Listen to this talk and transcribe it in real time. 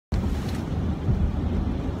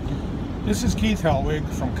This is Keith Helwig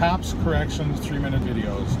from Cops Corrections 3-Minute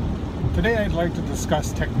Videos. Today I'd like to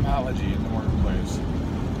discuss technology in the workplace.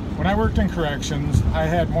 When I worked in corrections, I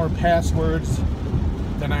had more passwords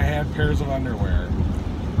than I had pairs of underwear.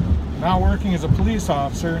 Now working as a police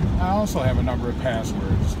officer, I also have a number of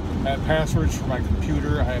passwords. I have passwords for my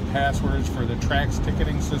computer, I have passwords for the TRAX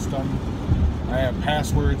ticketing system, I have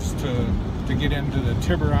passwords to get into the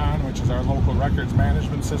Tiburon, which is our local records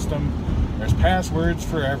management system. There's passwords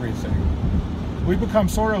for everything. We become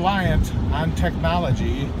so reliant on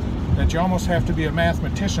technology that you almost have to be a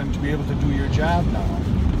mathematician to be able to do your job now.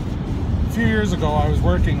 A few years ago I was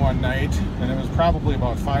working one night, and it was probably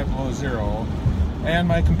about 5 below zero, and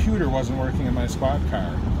my computer wasn't working in my squad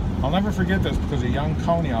car. I'll never forget this because a young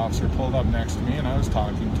county officer pulled up next to me and I was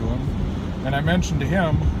talking to him, and I mentioned to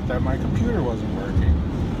him that my computer wasn't working.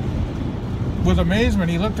 With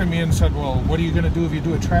amazement, he looked at me and said, "Well, what are you going to do if you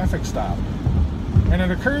do a traffic stop?" And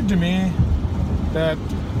it occurred to me that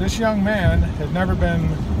this young man had never been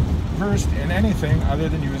versed in anything other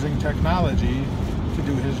than using technology to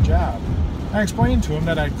do his job. I explained to him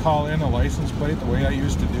that I'd call in a license plate the way I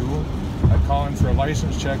used to do, I'd call in for a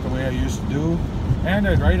license check the way I used to do, and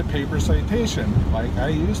I'd write a paper citation like I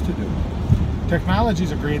used to do.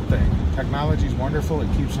 Technology's a great thing. Technology's wonderful. It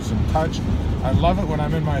keeps us in touch. I love it when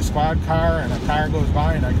I'm in my squad car and a car goes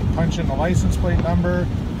by and I can punch in the license plate number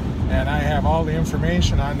and I have all the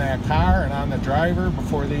information on that car and on the driver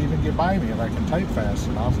before they even get by me if I can type fast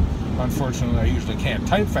enough. Unfortunately, I usually can't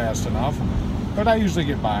type fast enough, but I usually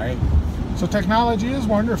get by. So technology is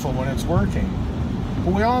wonderful when it's working.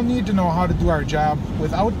 But we all need to know how to do our job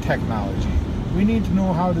without technology. We need to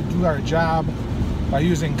know how to do our job by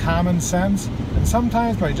using common sense, and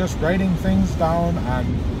sometimes by just writing things down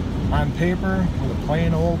on paper with a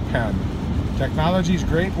plain old pen. Technology is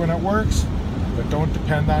great when it works, but don't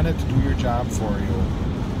depend on it to do your job for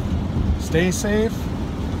you. Stay safe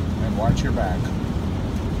and watch your back.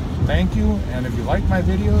 Thank you, and if you like my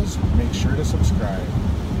videos, make sure to subscribe.